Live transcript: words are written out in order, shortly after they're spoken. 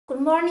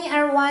Good morning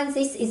everyone,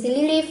 this is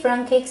Lily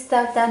from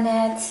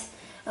Kickstart.net.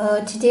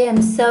 Today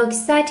I'm so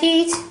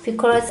excited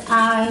because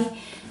I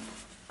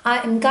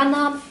am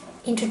gonna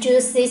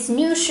introduce these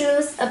new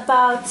shoes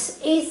about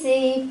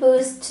Yeezy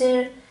Boost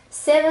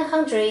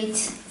 700.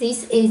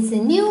 This is the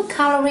new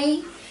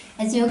coloring.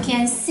 As you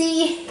can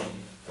see,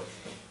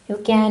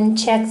 you can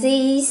check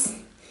this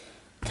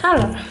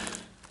color.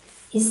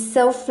 It's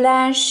so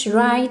flash,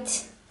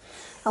 right?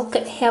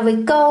 Okay, here we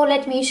go.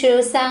 Let me show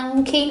you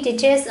some key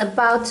details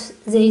about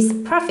these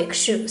perfect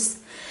shoes.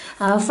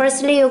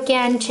 Firstly, you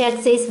can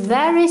check this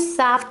very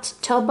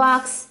soft toe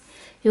box.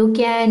 You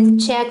can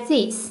check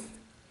this.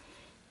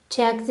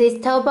 Check this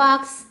toe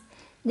box.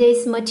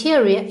 This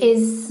material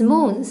is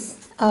smooth.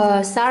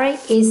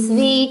 Is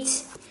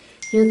sweet.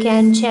 You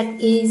can check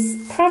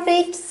is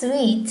perfect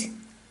sweet.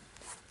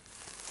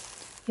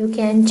 You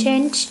can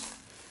change.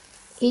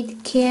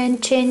 It can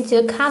change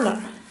the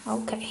color.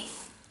 Okay.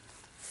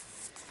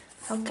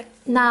 Okay,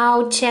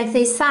 now check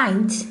this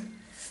side.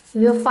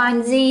 You will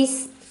find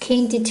this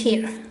key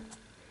detail.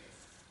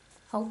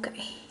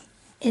 Okay,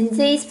 and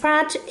this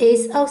part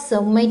is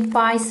also made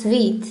by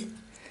Sweet.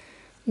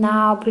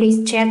 Now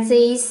please check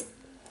this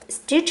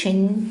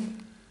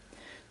stitching.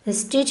 The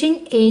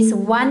stitching is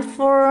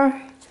wonderful,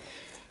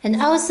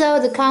 and also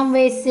the come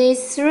with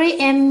this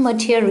 3M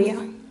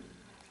material.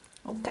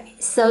 Okay,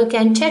 so you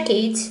can check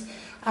it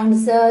under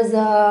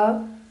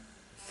the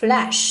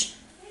flash.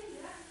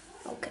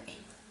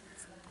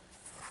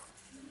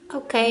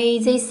 Okay,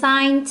 this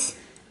side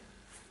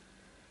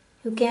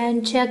you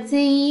can check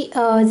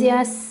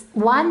there's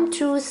 1,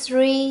 2,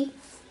 3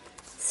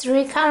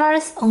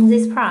 colors on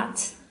this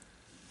part.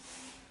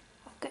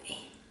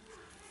 Okay,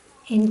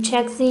 and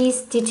check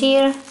this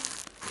detail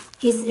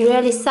is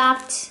really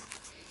soft,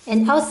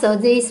 and also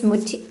this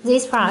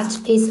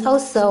part is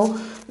also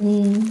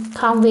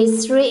come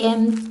with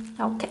 3M.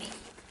 Okay,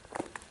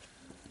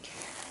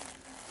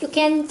 you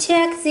can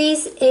check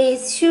this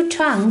is shoe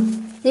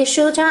tongue. This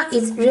shoe tongue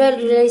is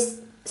really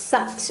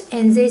soft,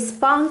 and this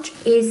sponge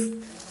is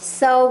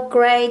so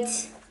great.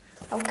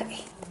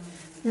 Okay,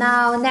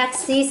 now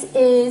next this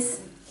is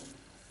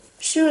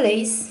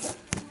shoelace.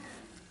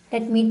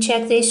 Let me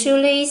check this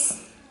shoelace.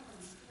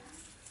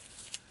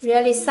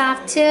 Really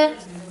soft,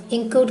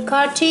 in good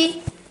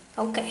quality.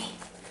 Okay,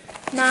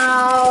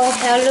 now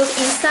have a look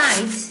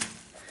inside.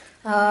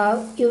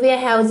 You will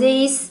have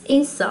this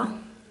insole,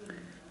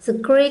 the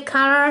gray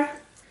color.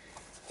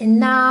 And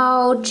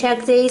now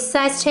check the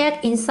size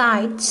check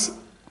inside.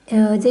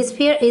 This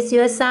pair is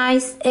your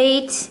size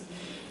 8.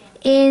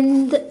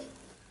 And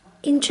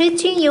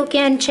interesting, you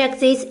can check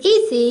this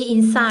easy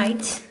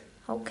inside.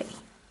 Okay.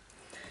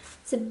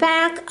 The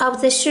back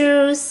of the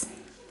shoes.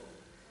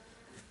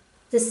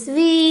 The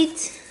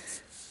Sweet.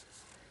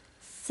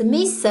 The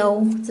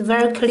midsole. The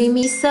very clean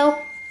midsole.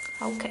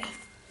 Okay.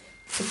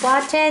 The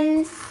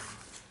button.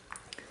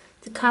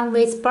 The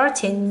convex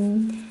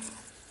button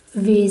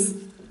with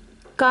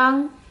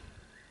gun.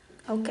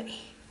 Okay,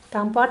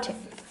 down button,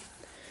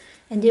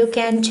 and you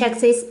can check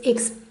this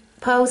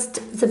exposed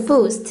the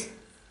boost.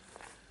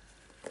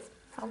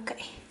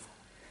 Okay,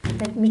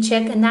 let me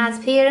check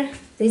another pair.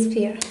 This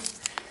pair.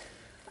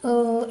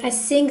 I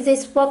think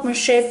this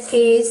workmanship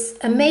is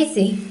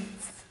amazing.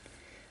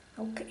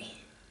 Okay,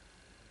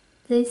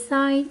 this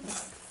side,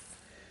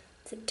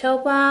 the toe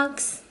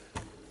box,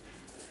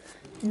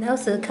 and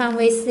also come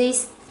with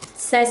this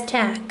size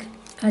tag.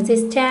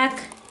 This tag.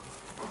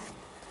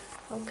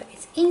 Okay,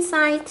 it's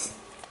inside.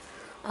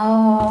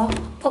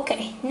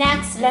 Okay,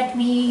 next let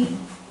me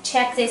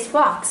check this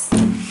box.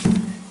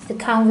 The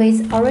come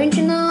with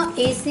original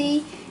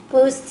Yeezy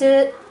Boost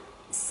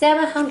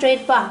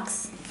 700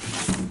 box.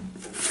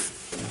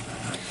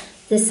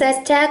 The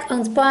size tag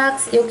on the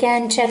box, you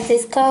can check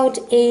this code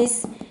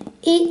is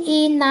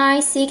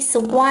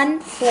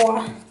EE9614.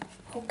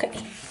 Okay,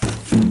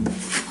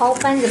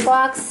 open the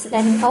box.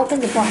 Let me open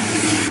the box.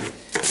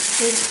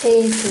 This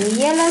is the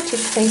yellow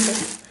tissue paper.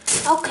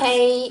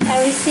 Okay,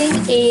 everything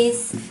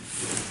is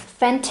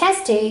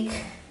fantastic.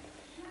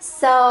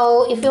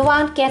 So if you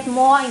want to get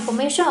more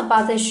information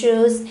about the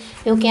shoes,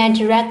 you can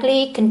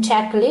directly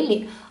contact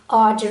Lily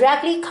or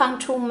directly come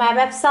to my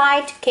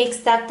website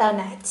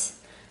kickstart.net.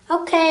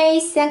 Okay,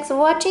 thanks for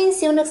watching.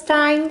 See you next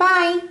time.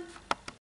 Bye.